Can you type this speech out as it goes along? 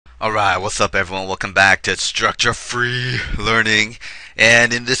Alright, what's up everyone? Welcome back to Structure Free Learning.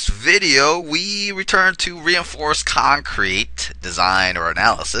 And in this video, we return to reinforced concrete design or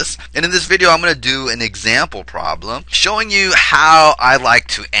analysis. And in this video, I'm going to do an example problem showing you how I like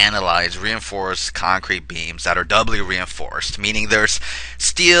to analyze reinforced concrete beams that are doubly reinforced, meaning there's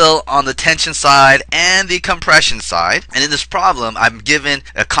steel on the tension side and the compression side. And in this problem, I'm given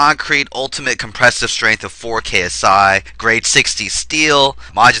a concrete ultimate compressive strength of 4 KSI, grade 60 steel,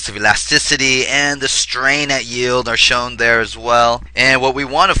 modulus of elasticity, and the strain at yield are shown there as well. And what we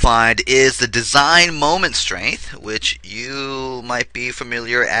want to find is the design moment strength, which you might be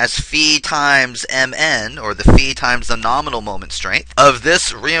familiar as phi times mn, or the phi times the nominal moment strength, of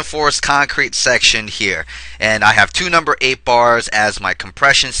this reinforced concrete section here. And I have 2 number 8 bars as my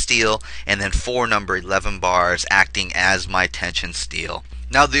compression steel, and then 4 number 11 bars acting as my tension steel.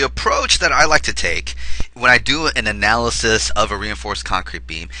 Now, the approach that I like to take when I do an analysis of a reinforced concrete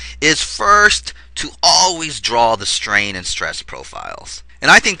beam is first to always draw the strain and stress profiles.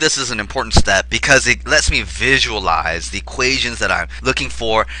 And I think this is an important step because it lets me visualize the equations that I'm looking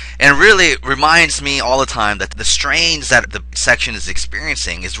for, and really reminds me all the time that the strains that the section is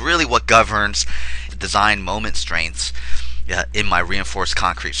experiencing is really what governs the design moment strengths in my reinforced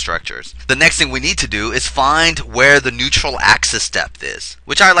concrete structures. The next thing we need to do is find where the neutral axis depth is,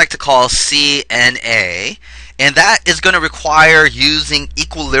 which I like to call CNA, and that is going to require using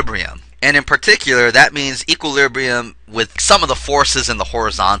equilibrium. And in particular, that means equilibrium with some of the forces in the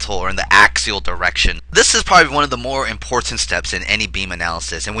horizontal or in the axial direction. This is probably one of the more important steps in any beam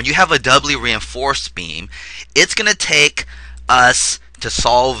analysis. And when you have a doubly reinforced beam, it's going to take us to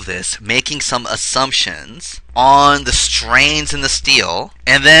solve this, making some assumptions on the strains in the steel,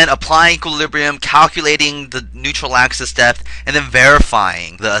 and then applying equilibrium, calculating the neutral axis depth, and then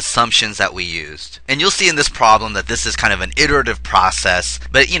verifying the assumptions that we used. And you'll see in this problem that this is kind of an iterative process,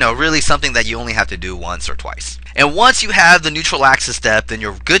 but really something that you only have to do once or twice. And once you have the neutral axis depth, then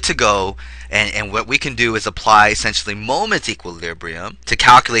you're good to go. And what we can do is apply essentially moment equilibrium to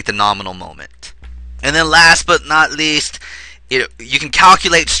calculate the nominal moment. And then last but not least, you can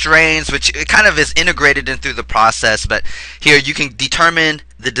calculate strains, which it kind of is integrated in through the process, but here you can determine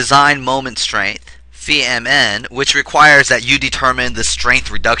the design moment strength, phi mn, which requires that you determine the strength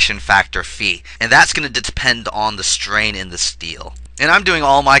reduction factor phi, and that's going to depend on the strain in the steel. And I'm doing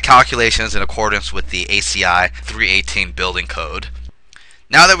all my calculations in accordance with the ACI 318 building code.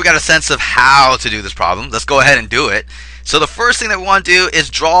 Now that we got a sense of how to do this problem, let's go ahead and do it. So the first thing that we want to do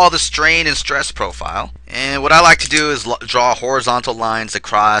is draw the strain and stress profile. And what I like to do is draw horizontal lines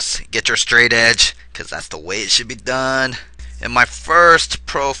across, get your straight edge, because that's the way it should be done. And my first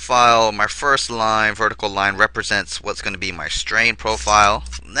profile, my first line, vertical line, represents what's going to be my strain profile.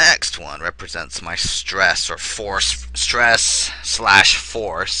 Next one represents my stress or force, stress/force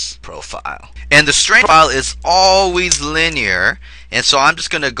profile. And the strain profile is always linear. And so I'm just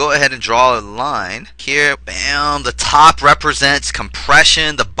going to go ahead and draw a line here. Bam. The top represents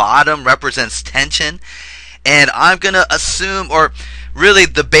compression. The bottom represents tension. And I'm going to assume, or really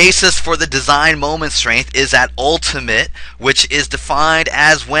the basis for the design moment strength is at ultimate, which is defined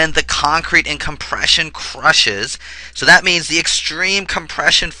as when the concrete in compression crushes. So that means the extreme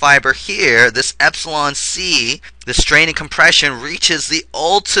compression fiber here, this epsilon C, the strain and compression reaches the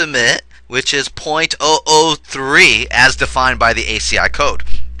ultimate, which is 0.003 as defined by the ACI code.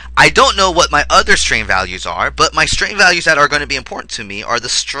 I don't know what my other strain values are, but my strain values that are going to be important to me are the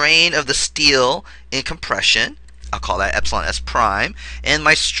strain of the steel in compression, I'll call that epsilon S prime, and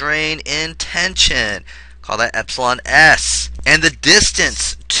my strain in tension, call that epsilon S. And the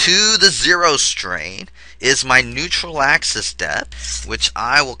distance to the zero strain is my neutral axis depth, which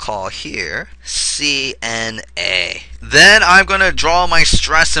I will call here CNA. Then I'm going to draw my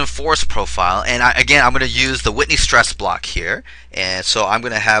stress and force profile, and again I'm going to use the Whitney stress block here. And so I'm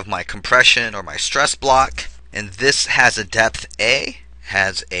going to have my compression or my stress block, and this has a depth A,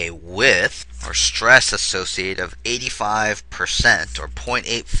 has a width or stress associated of 85% or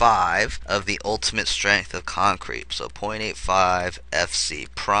 0.85 of the ultimate strength of concrete, so 0.85 FC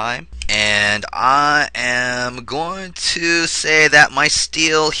prime. And I am going to say that my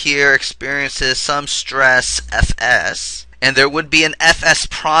steel here experiences some stress Fs, and there would be an Fs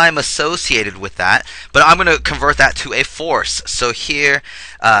prime associated with that, but I'm going to convert that to a force. So here,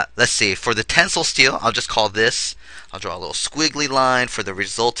 let's see, for the tensile steel, I'll just call this I'll draw a little squiggly line for the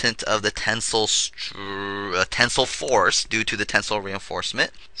resultant of the tensile force due to the tensile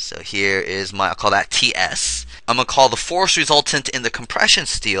reinforcement. So here is I'll call that TS. I'm going to call the force resultant in the compression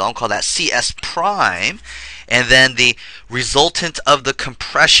steel, I'm going to call that CS prime. And then the resultant of the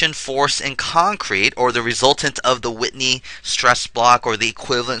compression force in concrete, or the resultant of the Whitney stress block, or the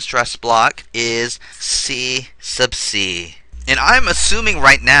equivalent stress block, is C sub C. And I'm assuming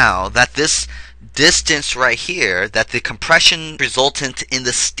right now that this distance right here, that the compression resultant in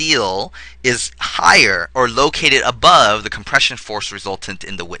the steel is higher or located above the compression force resultant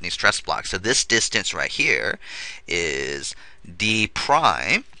in the Whitney stress block. So this distance right here is D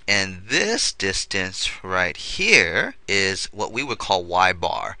prime. And this distance right here is what we would call Y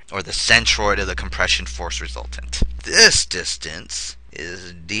bar, or the centroid of the compression force resultant. This distance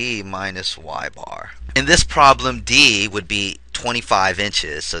is D minus Y bar. In this problem, D would be 25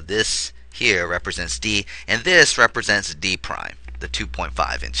 inches. So this here represents D, and this represents D prime, the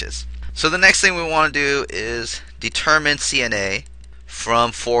 2.5 inches. So the next thing we want to do is determine CNA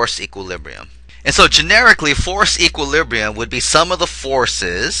from force equilibrium. And so generically, force equilibrium would be sum of the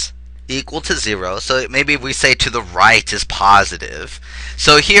forces equal to 0. So maybe we say to the right is positive.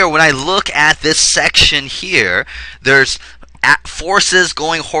 So here, when I look at this section here, there's forces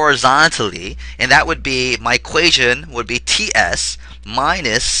going horizontally, and that would be, my equation would be TS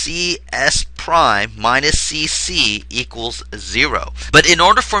minus CS prime minus CC equals 0. But in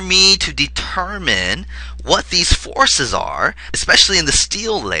order for me to determine what these forces are, especially in the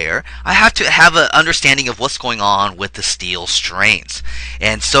steel layer, I have to have an understanding of what's going on with the steel strains.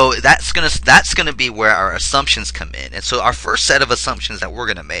 And so that's gonna be where our assumptions come in. And so our first set of assumptions that we're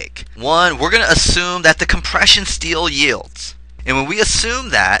gonna make. One, we're gonna assume that the compression steel yields. And when we assume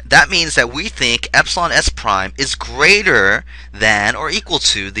that, that means that we think epsilon S prime is greater than or equal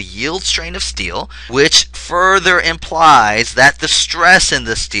to the yield strain of steel, which further implies that the stress in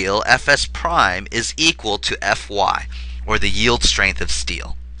the steel, Fs prime, is equal to Fy, or the yield strength of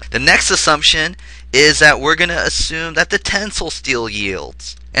steel. The next assumption is that we're going to assume that the tensile steel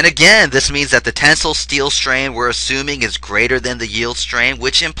yields. And again, this means that the tensile steel strain we're assuming is greater than the yield strain,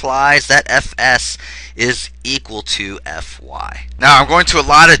 which implies that Fs is equal to Fy. Now, I'm going to a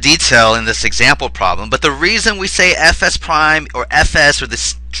lot of detail in this example problem, but the reason we say Fs prime or Fs, or the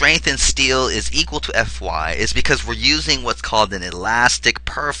strength in steel, is equal to Fy is because we're using what's called an elastic,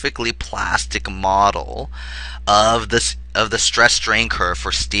 perfectly plastic model of the stress strain curve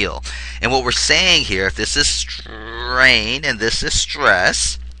for steel. And what we're saying here, if this is strain and this is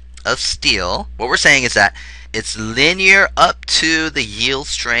stress of steel, what we're saying is that it's linear up to the yield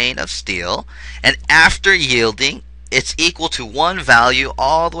strain of steel, and after yielding, it's equal to one value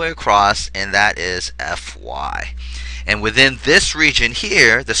all the way across, and that is Fy. And within this region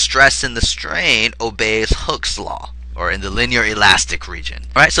here, the stress and the strain obeys Hooke's law, or in the linear elastic region.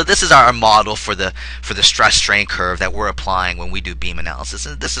 All right, so this is our model for the stress strain curve that we're applying when we do beam analysis,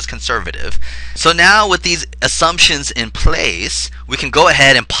 and this is conservative. So now with these assumptions in place, we can go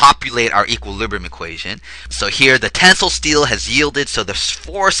ahead and populate our equilibrium equation. So here the tensile steel has yielded, so the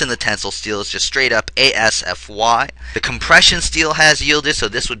force in the tensile steel is just straight up AS Fy. The compression steel has yielded, so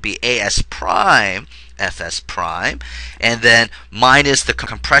this would be AS prime Fs prime, and then minus the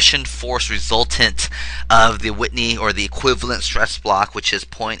compression force resultant of the Whitney, or the equivalent stress block, which is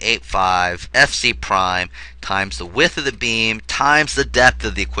 0.85 Fc prime times the width of the beam times the depth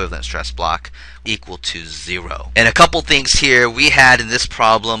of the equivalent stress block, equal to 0. And a couple things here, we had in this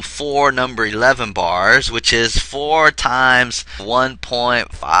problem 4 number 11 bars, which is 4 times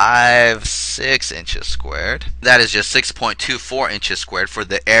 1.56 inches squared. That is just 6.24 inches squared for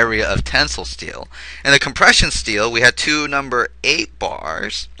the area of tensile steel. And the compression steel, we had 2 number 8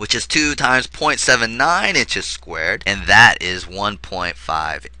 bars, which is 2 times 0.79 inches squared, and that is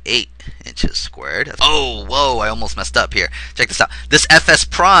 1.58 inches squared. Oh, whoa, I almost messed up here. Check this out. This Fs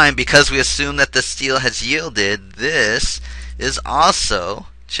prime, because we assume that the steel has yielded, this is also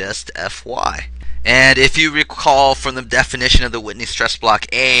just Fy. And if you recall from the definition of the Whitney stress block,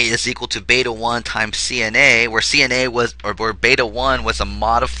 A is equal to beta 1 times CNA, where CNA was, or where beta 1 was a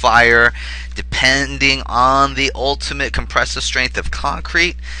modifier depending on the ultimate compressive strength of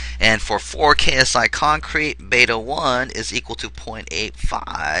concrete. And for 4 KSI concrete, beta 1 is equal to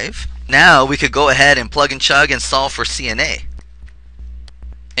 0.85. Now we could go ahead and plug and chug and solve for CNA.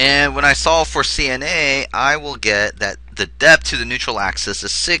 And when I solve for CNA, I will get that the depth to the neutral axis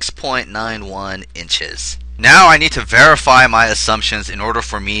is 6.91 inches. Now I need to verify my assumptions in order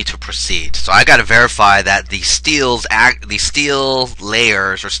for me to proceed. So I got to verify that the steel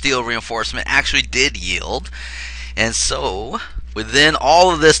layers or steel reinforcement actually did yield. And so Within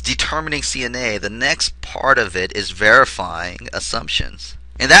all of this determining CNA, the next part of it is verifying assumptions.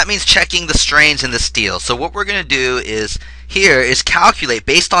 And that means checking the strains in the steel. So what we're going to do is calculate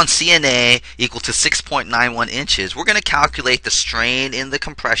based on CNA equal to 6.91 inches. We're going to calculate the strain in the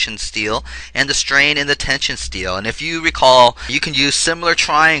compression steel and the strain in the tension steel. And if you recall, you can use similar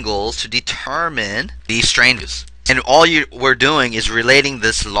triangles to determine these strains. And all we're doing is relating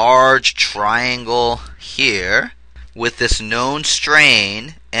this large triangle here with this known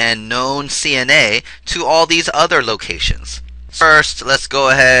strain and known CNA to all these other locations. First, let's go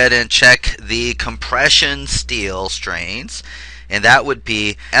ahead and check the compression steel strains, and that would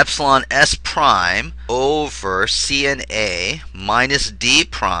be epsilon S prime over CNA minus D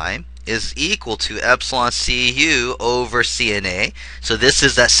prime is equal to epsilon CU over CNA. So this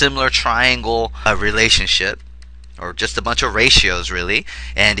is that similar triangle relationship, or just a bunch of ratios really.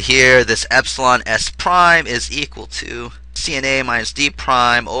 And here this epsilon S prime is equal to CNA minus D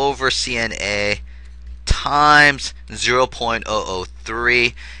prime over CNA times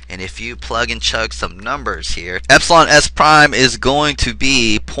 0.003. And if you plug and chug some numbers here, epsilon S prime is going to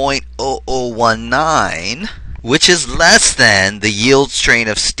be 0.0019, which is less than the yield strain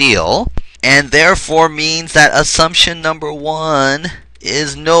of steel, and therefore means that assumption number 1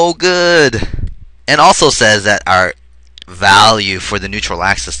 is no good, and also says that our value for the neutral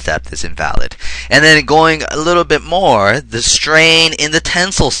axis depth is invalid. And then going a little bit more, the strain in the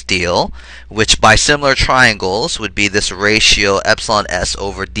tensile steel, which by similar triangles would be this ratio epsilon S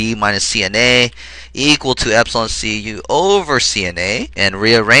over D minus CNA equal to epsilon CU over CNA, and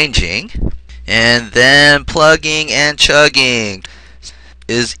rearranging and then plugging and chugging,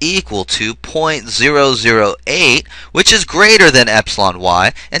 is equal to 0.008, which is greater than epsilon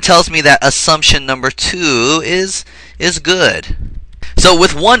y, and tells me that assumption number 2 is good. So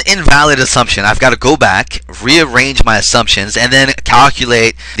with one invalid assumption, I've got to go back, rearrange my assumptions, and then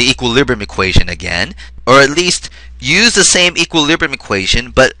calculate the equilibrium equation again, or at least use the same equilibrium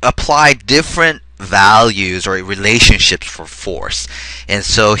equation but apply different values or relationships for force. And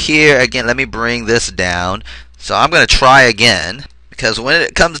so here again, let me bring this down. So I'm going to try again, because when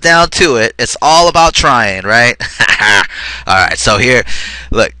it comes down to it, it's all about trying, right? Alright, so here,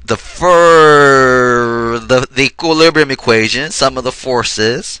 look, the equilibrium equation, sum of the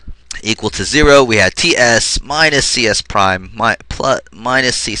forces, equal to 0. We had TS minus CS prime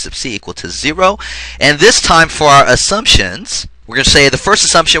minus C sub C equal to 0. And this time for our assumptions, we're going to say the first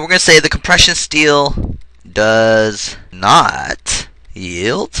assumption, we're going to say the compression steel does not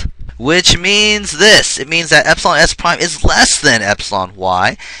yield, which means this. It means that epsilon S prime is less than epsilon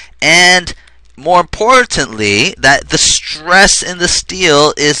y, and more importantly, that the stress in the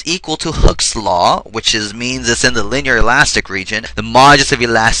steel is equal to Hooke's law, which means it's in the linear elastic region. The modulus of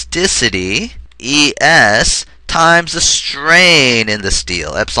elasticity, ES, times the strain in the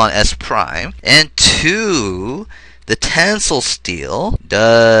steel, epsilon S prime, and 2, the tensile steel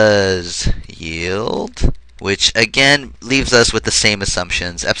does yield, which again leaves us with the same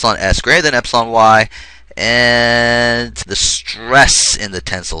assumptions, epsilon S greater than epsilon y, and the stress in the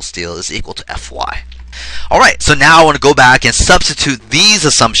tensile steel is equal to Fy. Alright, so now I want to go back and substitute these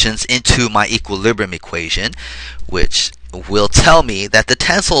assumptions into my equilibrium equation, which will tell me that the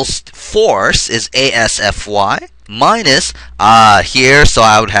tensile force is ASFy minus, here, so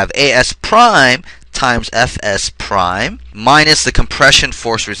I would have AS prime times Fs prime minus the compression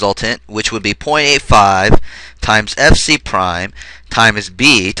force resultant, which would be 0.85 times Fc prime times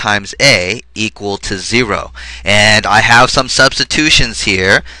B times A equal to 0. And I have some substitutions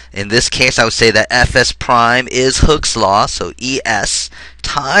here. In this case, I would say that Fs prime is Hooke's law, so Es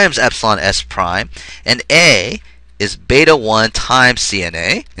times epsilon S prime, and A is beta 1 times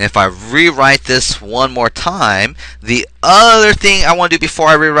CNA. And if I rewrite this one more time, the other thing I want to do before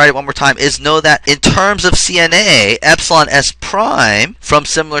I rewrite it one more time is know that in terms of CNA, epsilon S prime from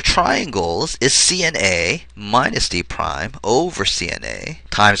similar triangles is CNA minus D prime over CNA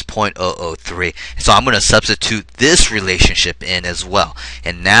times 0.003. So I'm going to substitute this relationship in as well.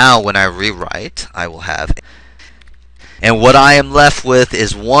 And now when I rewrite, I will have, and what I am left with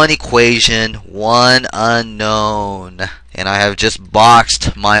is one equation, one unknown. And I have just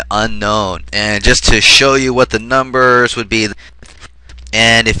boxed my unknown. And just to show you what the numbers would be,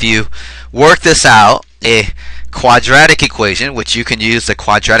 and if you work this out, a quadratic equation, which you can use the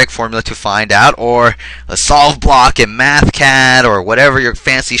quadratic formula to find out, or a solve block in MathCAD, or whatever your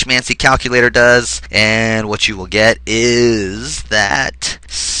fancy schmancy calculator does, and what you will get is that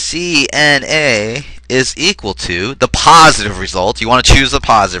CNA is equal to the positive result. You want to choose the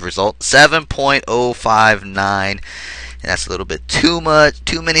positive result, 7.059 And that's a little bit too much,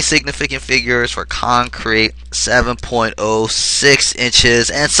 too many significant figures for concrete. 7.06 inches,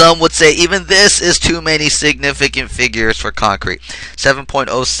 and some would say even this is too many significant figures for concrete.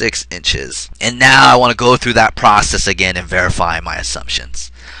 7.06 inches. And now I want to go through that process again and verify my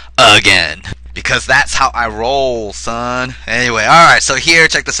assumptions again, because that's how I roll, son. Anyway, alright, so here,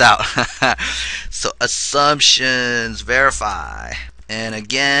 check this out. So assumptions, verify. And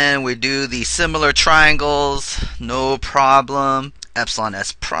again, we do the similar triangles, no problem. Epsilon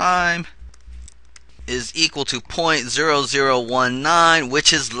s prime is equal to 0.0019,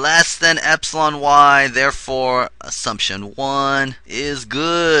 which is less than epsilon y, therefore assumption 1 is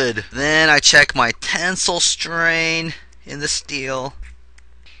good. Then I check my tensile strain in the steel,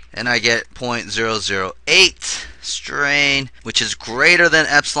 and I get 0.008 strain, which is greater than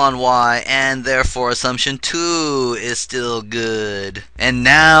epsilon y, and therefore assumption 2 is still good. And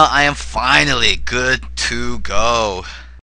now I am finally good to go.